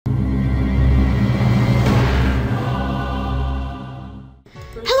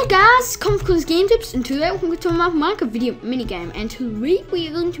guys, Comfort's Game Tips, and today welcome to my Minecraft video minigame. And today we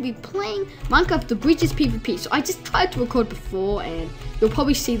are going to be playing Minecraft The Bridges PvP. So I just tried to record before, and you'll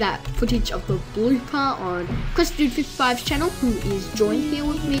probably see that footage of the blooper on ChrisDude55's channel, who is joined here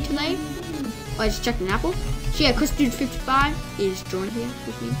with me today. I just checked an apple. So yeah, ChrisDude55 is joined here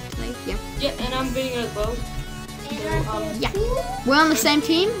with me today. Yeah. Yeah, and I'm being as well. Yeah, we're on the same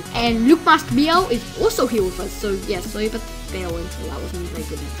team, and Luke Master BL is also here with us. So yeah, sorry about the fail intro. That wasn't a very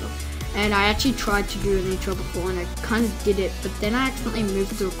good intro. And I actually tried to do an intro before, and I kind of did it, but then I accidentally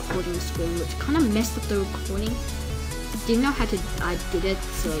moved the recording screen, which kind of messed up the recording. Didn't know how to. I did it,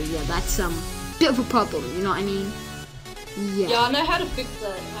 so yeah, that's bit of a problem. You know what I mean? Yeah. Yeah, I know how to fix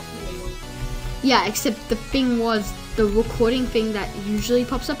that. Yeah, except the thing was the recording thing that usually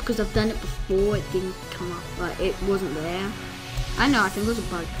pops up, because I've done it before, it didn't come up, but it wasn't there. I know, I think it was a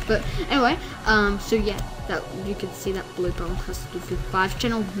bug, but anyway, so yeah, that you can see that blooper on ChrisDude55's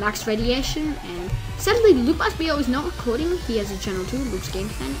channel, Max Radiation, and sadly Luke Master BL is not recording. He has a channel too, Luke's Game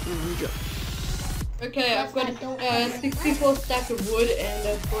Fan, and enjoy. Okay, I've got a 64 stack of wood and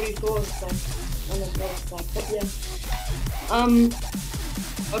a 44 stack on the stack, but yeah,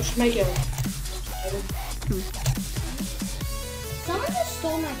 I'll just make it. Someone just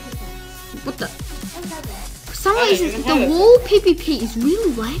stole my pickaxe. What the? For some reason, the wall PvP is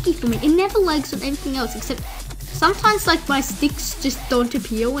really laggy for me. It never lags on anything else, except sometimes like my sticks just don't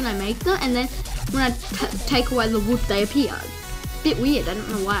appear when I make them, and then when I take away the wood, they appear. Bit weird. I don't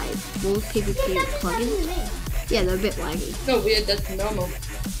know why. Wall PvP plugins. Yeah, they're a bit laggy. No weird. That's normal.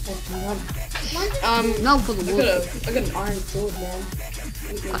 That's normal. No, for the wall. I got an iron sword, man.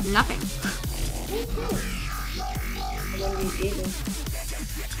 Got nothing.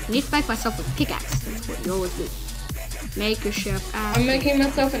 I need to make myself a pickaxe. That's what you always do. Make yourself axe. I'm making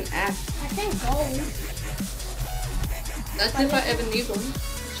myself an axe. I think gold. That's if I ever need one.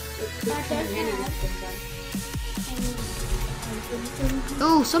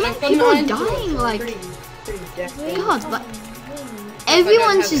 Oh, so many people are dying. Like, God, like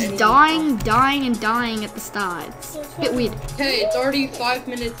everyone's just dying at the start. It's a bit weird. Okay, it's already 5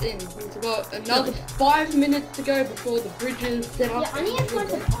 minutes in. We've got another 5 minutes to go before the bridge is set up. Yeah, I need to put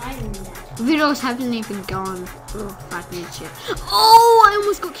the fire in there. Videos haven't even gone 5 minutes yet. Oh, I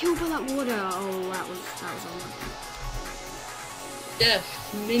almost got killed by that water. Oh, that was almost. Yes,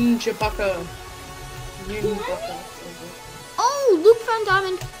 Ninja Bucker. Oh, Luke found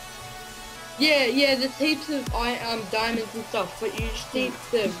diamond. Yeah, there's heaps of diamonds and stuff, but you just need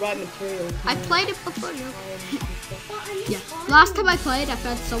the right materials. I played it before you. Yeah, last time I played, I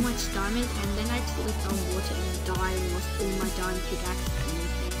found so much diamond, and then I actually found water and died and lost all my diamond pickaxe and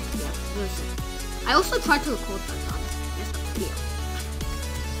everything. Yeah, listen. I also tried to record that diamond. Yeah.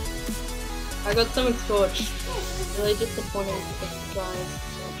 I got some torch. Really disappointed with the guys.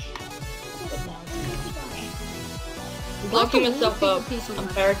 I'm blocking myself up. I'm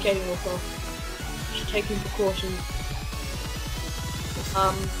barricading myself. Just taking precautions. I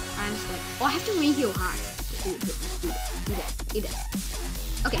understand. Oh, I have to re-heal hard. Eat it.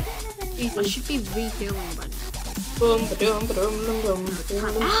 Okay. I should be re-healing by now.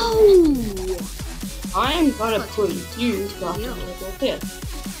 Ow! I'm gonna put you back in this.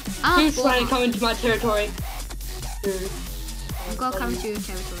 Who's trying to come into my territory? I'm gonna come to your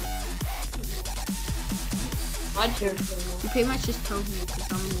territory. My territory. You pretty much just told me because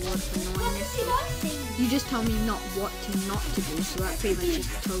I'm bored for annoyingness. You just told me not what to not to do, so that pretty much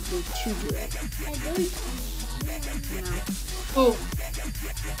just told me to do it. You know. Oh.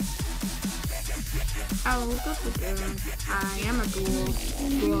 Oh, good. I am a ghoul.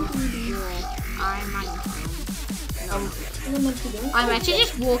 I'm Minecraft. I'm actually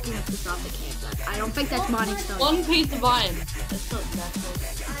just walking up the top of the cave. I don't think that's mining stone. One piece of iron. That's not natural.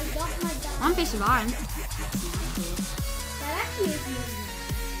 One piece of iron.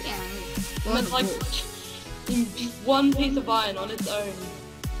 Yeah. Well, it's like one piece of iron on its own.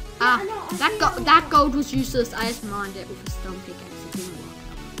 That gold was useless. I just mined it with a stone pickaxe. It didn't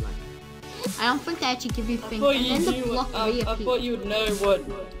work. I don't think they actually give you things. And then the block reappeared. I thought you would know what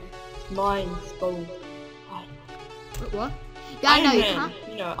mines gold. What? Yeah, I know you can't.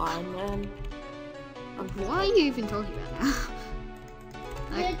 You know Iron Man. What are you even talking about now?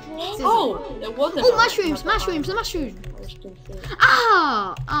 Like, oh, there wasn't. Oh, mushrooms!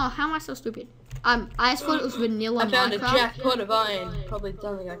 Ah! Oh, how am I so stupid? I just thought it was vanilla Minecraft. I found a jackpot of iron. Probably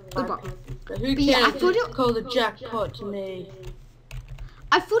something like that. But who cares? Yeah, I thought it called a jackpot to me.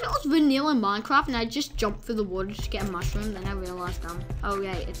 I thought it was vanilla Minecraft, and I just jumped through the water to get a mushroom. Then I realized, oh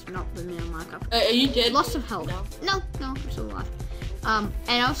yeah, it's not vanilla Minecraft. Are you dead? Lots of health. No, I'm still alive. And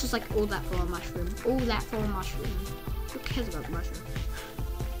I was just like, all that for a mushroom. All that for a mushroom. Who cares about mushroom?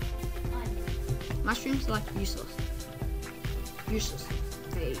 Mushrooms are like useless. Useless.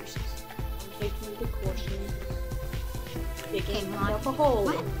 Very useless. I'm taking the caution. Okay, Digging mine. up a hole.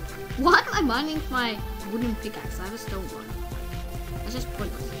 What? Why am I mining with my wooden pickaxe? I have a stone one. That's just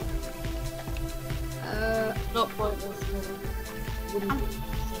pointless. Not pointless. Wouldn't be.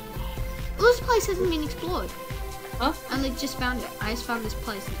 Well, this place hasn't been explored. Huh? I only just found it. I just found this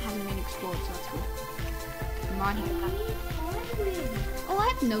place and it hasn't been explored, so that's cool. I'm mining it back. Oh, I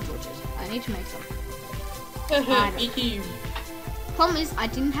have no torches. I need to make some. Ew. Problem is, I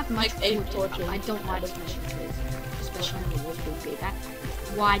didn't have much Like 8 wood. torches. I don't like smashing trees, especially when the wood would be back.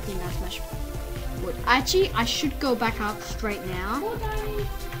 Why didn't I smash wood? Actually, I should go back up straight now.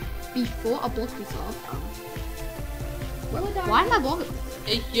 Before I block this off. Why am I blocking?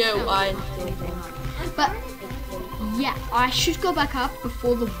 Yo, I. But yeah, I should go back up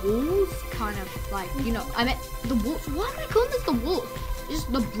before the walls kind of like, you know, I meant the walls. Why am I calling this the walls?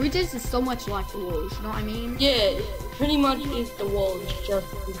 Just the bridges is so much like the walls, you know what I mean? Yeah, pretty much is the walls, just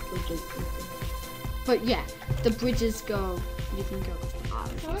the bridges. But yeah, the bridges go, you can go.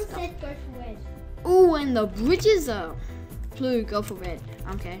 Someone said go for red. Oh, and the bridges are blue, go for red.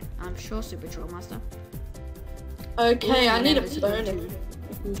 Okay, I'm sure Super Troll Master. Okay, Ooh, I need a it's furnace. blue.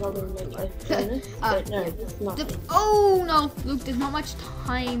 I can probably make a furnace, but no, it's not. Oh no, look, there's not much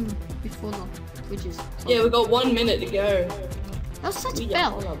time before the bridges. Yeah, we got 1 minute to go. That was such a We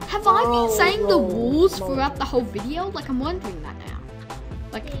are fail. on a Have I been saying the roll, walls roll. throughout the whole video? Like, I'm wondering that now.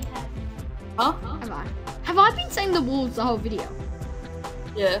 Like, Huh? have I? Have I been saying the walls the whole video?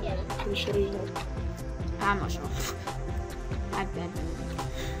 Yeah, Yeah. pretty sure you have. I'm not sure. I have bad memory.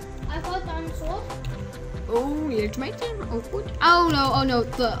 I got diamond sword. Oh, you tomato? Awkward. Oh no,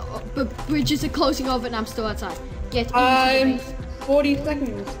 the bridges are closing over and I'm still outside. Get into the I'm base. 40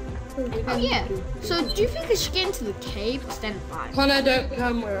 seconds. Oh yeah. So do you think I should get into the cave or stand by? Connor, don't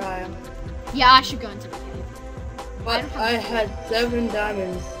come where I am. Yeah, I should go into the cave. But I had 7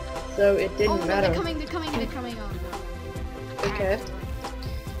 diamonds, so it Oh didn't no, matter. they're coming. Oh no. Okay.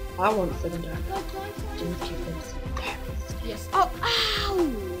 I want 7 diamonds. Go, go, Don't give them 7 diamonds. Yes. Oh, ow!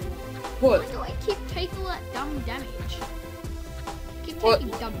 What? Why do I keep taking all that dumb damage? I keep What?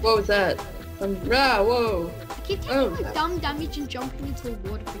 taking dumb. What was that? Whoa. I keep taking Oh. like dumb damage and jumping into the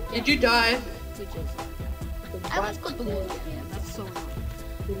water. Did you die? Bridges. I almost got the water. Yeah, that's so annoying.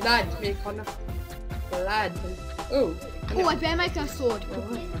 You lied to me, Connor. You lied to me. Oh. Oh, I better make a sword.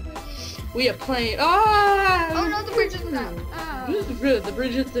 We are playing. Ah! Oh no, the bridge is down. Oh. The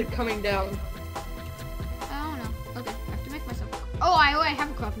bridges are coming down. Oh no. Okay, I have to make myself. Oh, I already have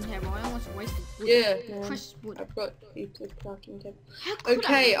a crafting table. I almost wasted wood. Yeah. Precious wood. I've got heaps of crafting table. How could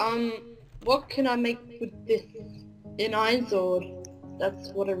Okay, I? what can I make with this? An iron sword. That's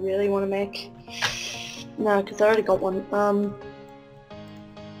what I really want to make. No, because I already got one. I'll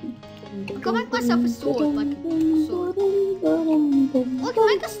go make myself a sword, like a sword. Well, I can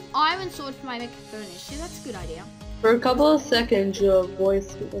make an iron sword for my make a furnace. Yeah, that's a good idea. For a couple of seconds, your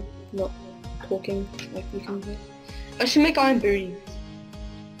voice was not talking like you can hear. I should make iron booties.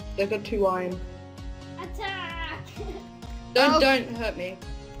 I've got 2 iron. Attack! Don't Oh. hurt me.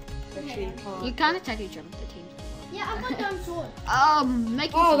 Actually, you can't. You can't attack each other. The teams. Yeah, I got diamond sword.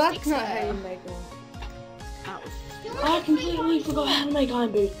 Making Oh, some that's sticks not there. how you make one. That was- I completely forgot how to make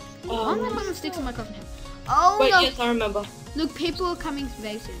iron boots. Why am I putting sticks in my crafting table? Oh Wait, no! yes, I remember. Look, people are coming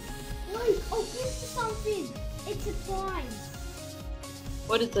very soon. Wait, oh, this is something. It's a prize.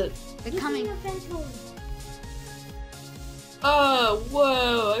 What is it? They're Give coming. me a phantom. Oh,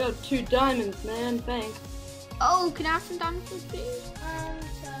 whoa, I got 2 diamonds, man, thanks. Oh, can I have some diamonds, please?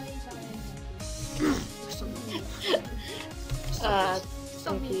 Sorry, but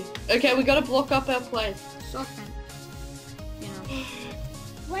Thank you. Okay, we gotta block up our place. So fun. You know.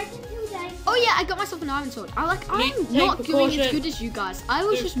 wait until they. Oh yeah, I got myself an iron sword. I'm Take not doing as precaution. good as you guys. I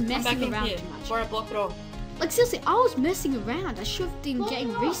was Dude, just come messing back in around here too much. before I block it off. Like seriously, I was messing around. I should have been Block getting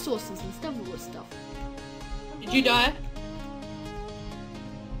it off. resources instead of all this stuff. Did you die?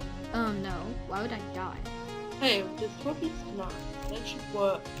 No. Why would I die? Hey, this copy's not. That should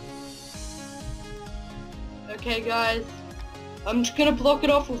work. Okay, guys. I'm just gonna block it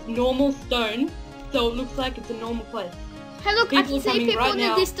off with normal stone, so it looks like it's a normal place. Hey look, I People can are see coming people right in the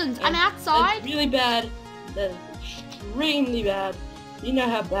now, distance. I'm and outside. That's really bad. That is extremely bad. You know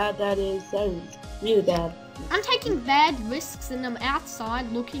how bad that is. That is really bad. I'm taking bad risks and I'm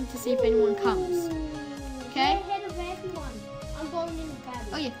outside looking to see if anyone comes. Okay. Get ahead of everyone. I'm going in the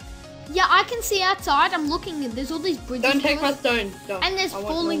battle. Oh yeah. Yeah, I can see outside. I'm looking. There's all these bridges. Don't take for my us, stone. Don't. and there's I want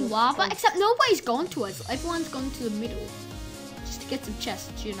falling normal lava. stone. Except nobody's gone to us. Everyone's gone to the middle, just to get some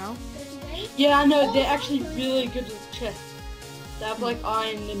chests. You know. Yeah, I know. They're actually really good at chess. They have like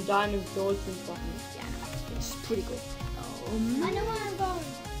iron and diamond swords and stuff. Yeah, no, it's pretty cool. I know where I'm going.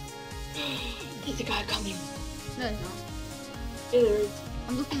 There's a guy coming. No, it's not. Yeah, there is.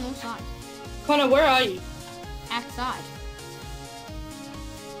 I'm looking all sides. Connor, where are you? Outside.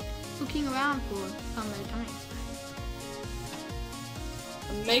 Looking around for somebody coming.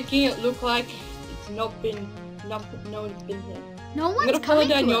 I'm making it look like it's not been, no one's been here. No I'm one's gonna follow coming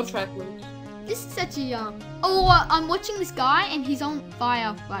down to your us. track, Luke. This is such a I'm watching this guy and he's on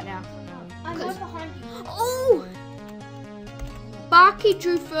fire right now. I'm right behind you. Oh! Barky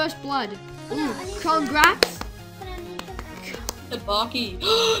drew first blood. I need Congrats. But I need some action. The Barky.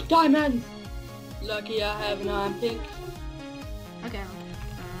 Diamond! Lucky I have an iron pick. Okay.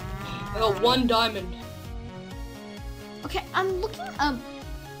 I got 1 diamond. Okay, I'm looking.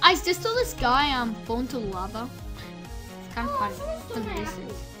 I just saw this guy fall into lava. It's kind of funny. someone stole my Some apple.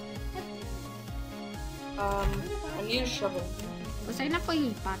 distance. I need a shovel. Was I not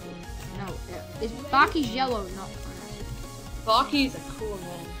use Barky? No, it's Barky's yellow, not. Barky's a cool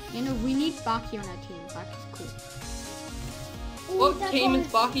man. You know, we need Barky on our team. Barky's cool. Ooh, What that team is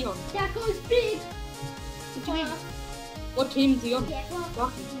guy's- Barky on? That guy's big. What do you mean? What team is he on? Yeah, well,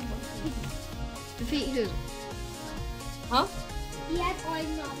 Barky. Defeat who? Huh? he had iron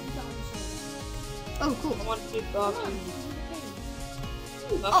and dinosaurs. Oh, cool. I want to be Barky.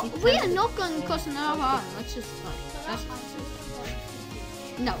 Oh, Barky we are Panther. not going across another island. Let's just that's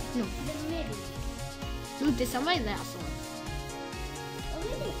no. Look, there's somebody there.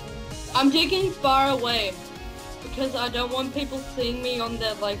 I'm digging far away because I don't want people seeing me on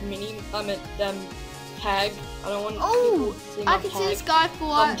their like tag. I don't want people seeing I my can see tag. this guy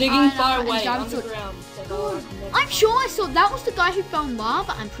for. I'm digging far away Dinosaur. underground. So that I can never I'm sure I saw that was the guy who found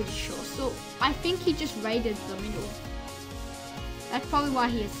lava. I'm pretty sure. So I think he just raided the middle. That's probably why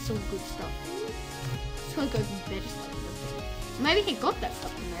he has so good stuff. He's got good better stuff. Maybe he got that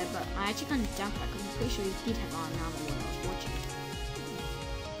stuff from there, but I actually kind of doubt that because I'm pretty sure he did have iron armor when I was watching.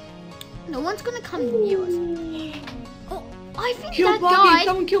 No one's gonna come near us. Oh, I think Kill that Barky! guy.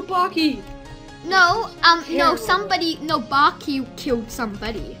 Someone kill Barky! No, no, Terrible. somebody, no, Barky killed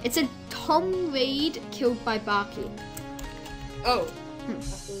somebody. It's a Tom Reed killed by Barky. Oh.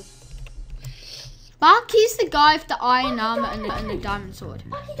 Barky's the guy with the iron armor and the diamond sword.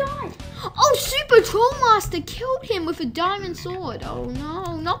 He died. Oh, Super Trollmaster killed him with a diamond sword. Oh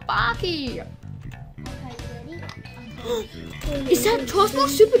no, not Barky. Okay, ready? Is that possible?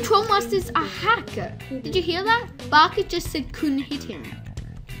 Super Trollmaster's a hacker. Did you hear that? Barky just said couldn't hit him.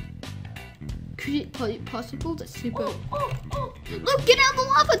 Could it be possible that Super... Look, get out of the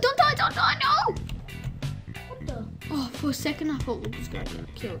lava! Don't die, no! What the? Oh, for a second I thought Luke was going to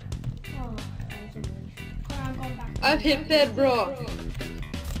get killed. Oh, that was a waste. I'm going back. I've hit bedrock.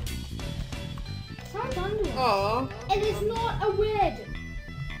 Someone's under us. Aw. And it's not a red.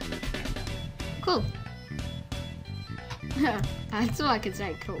 Cool. That's all I can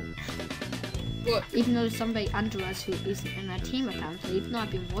say, cool. What? Even though there's somebody under us who isn't in our team apparently, even though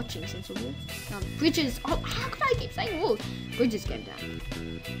I've been watching since the wolves. Bridges, oh, how could I keep saying wolves? Bridges came down.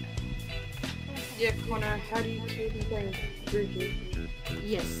 Yeah, Connor, how do you kill these things? Bridges.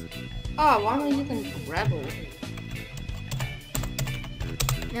 Yes. Oh, why am I using gravel?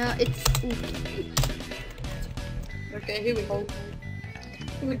 No, it's... Okay, here we go.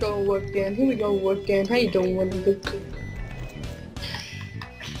 Here we go, work again. Here we go, work again. How you doing, Wendy?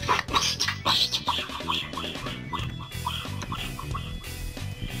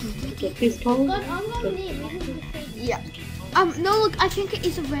 Get this tall. God, I'm going in. Yeah. No, look, I think it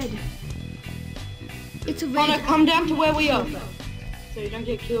is a red. It's a Connor, red. come down to where we are. So you don't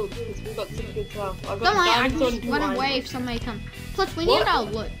get killed, because we've got some good stuff. I've got Don't worry, I diamond can sword just and run iron. away if somebody comes. Plus, we What? need our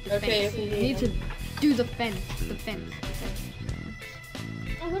loot. The Okay, fence. if we We need to need do the fence. The fence. The fence.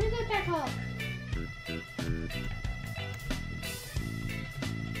 I'm going to go back up.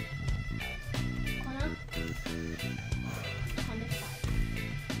 Connor? Connor's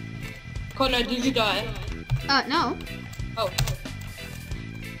died. Connor, did you die? No. Oh.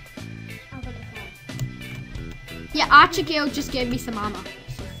 I'm going to fall. Yeah, Archer Gale just gave me some armor.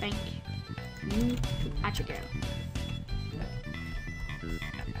 So thank you to Archer Gale.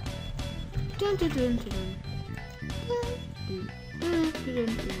 Dun, dun, dun, dun, dun. Dun, dun, dun, dun,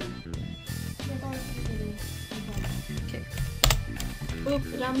 dun. You're going to do Okay. We're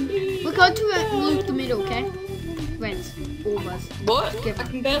We're going to loot the middle, okay? Reds. All of us. What? Together. I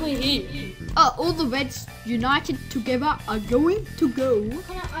can barely hear you. All the reds united together are going to go.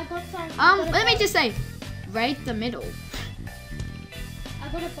 Connor, I got some. Let me just say, raid the middle. I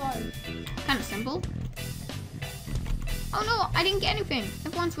got a bow. Kind of simple. Oh no, I didn't get anything.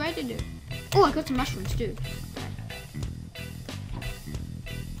 Everyone's raided it. Oh, I got some mushrooms too.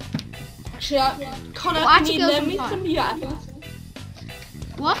 Actually, Connor, Well, can you Archie lend me goes on some of your apples?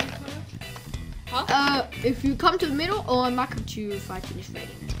 What? Huh? If you come to the middle, or I might come to you if I finish raiding.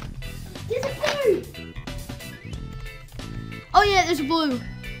 There's a blue. Oh yeah, there's a blue.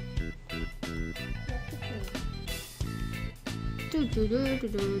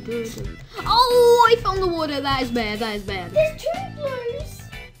 Oh, I found the water. That is bad. That is bad. There's 2 blues.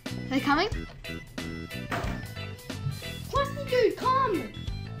 Are they coming? Crusty dude, come.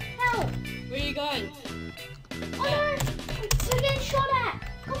 Help. Where are you going? Oh no. We're getting shot at.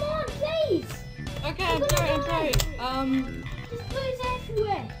 Come on, please. Okay, I'm sorry. There's blues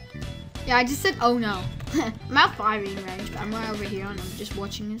everywhere. Yeah, I just said, oh no. I'm out firing range, but I'm right over here and I'm just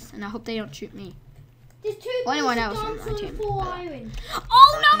watching this, and I hope they don't shoot me. There's 2 Or blues anyone that else on dance my on team. 4 iron.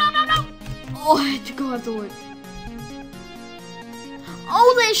 Oh no! Oh, I had to go out the wood.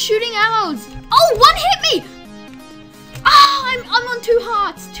 Oh, they're shooting arrows. Oh, one hit me. Ah, I'm on 2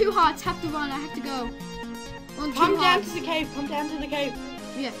 hearts. 2 hearts. Have to run. I have to go. On 2 Come down hearts. to the cave. Come down to the cave.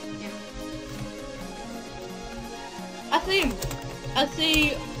 Yeah. I see him. I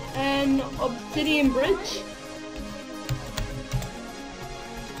see an obsidian bridge.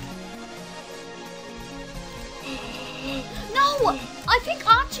 No, I think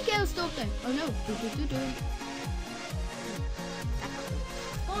Archie Gale stopped there. Oh no.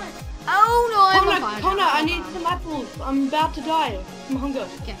 Oh no, I'm on fire. Connor, I need some apples. I'm about to die from hunger.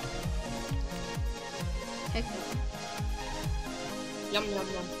 Okay. Heck no. Yum, yum,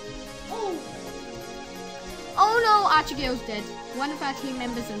 yum. Oh. Oh no, Archie Gale's dead. One of our team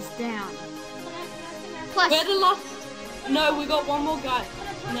members is down. Plus. We're the last. No, we got one more guy.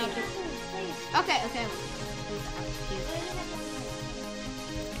 No, Okay.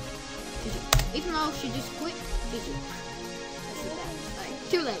 Even though she just quit, GG.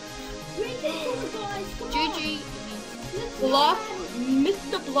 Too late. GG. Bluff,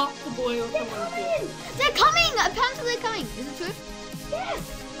 Mr. Bluff the boy or someone here. They're coming! Apparently they're coming. Is it true? Yes.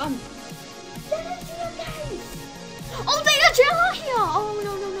 Oh, they are yellow here! Oh,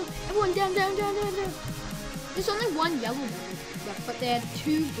 no. Everyone down. There's only one yellow one, but there are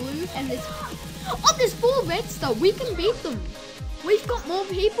 2 blues and there's... Oh, there's 4 reds though. We can beat them. We've got more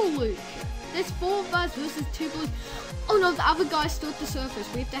people, Luke. There's 4 of us versus 2 blues. Oh no, the other guy's still at the surface.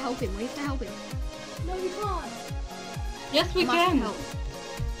 We have to help him. No, we can't. Yes, we Must can. help.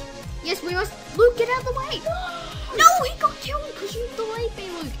 Yes, we must. Luke, get out of the way. No, he got killed because you delayed me,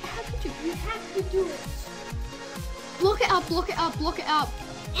 Luke. How could you? We have to do it. Block it up.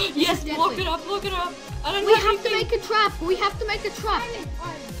 Yes, This is block deadly. it up. I don't We have have to anything. make a trap.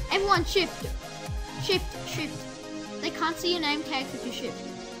 Everyone shift. They can't see your name tags if you shift.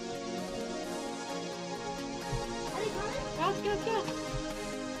 Guys.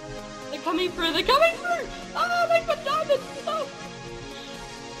 They're coming through. Oh, they got diamonds. No.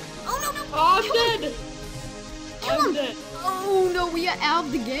 Oh no. Oh, I'm Kill dead. Kill I'm him. dead. Oh no, we are out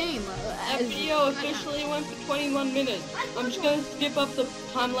of the game. That video officially went for 21 minutes. I'm just going to skip up the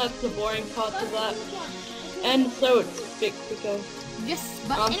time-lapse, the boring parts of that. And so it's fixed because... Yes,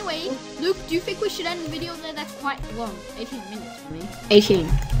 but anyway, Luke, do you think we should end the video there? That's quite long. 18 minutes for me. 18.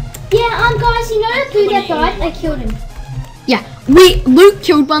 Yeah, guys, you know the blue that died? I killed him. Yeah, Luke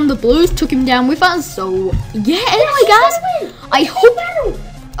killed one of the blues, took him down with us, so yeah, anyway guys, I hope...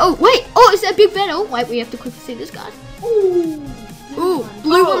 Oh, wait, is that a big battle? Wait, we have to quickly see this, guys. Ooh,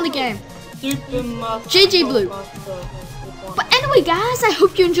 blue won the game. Super Master. GG Blue. But anyway guys, I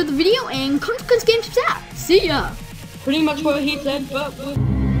hope you enjoyed the video and consequence game tips out. See ya. Pretty much what he said, but...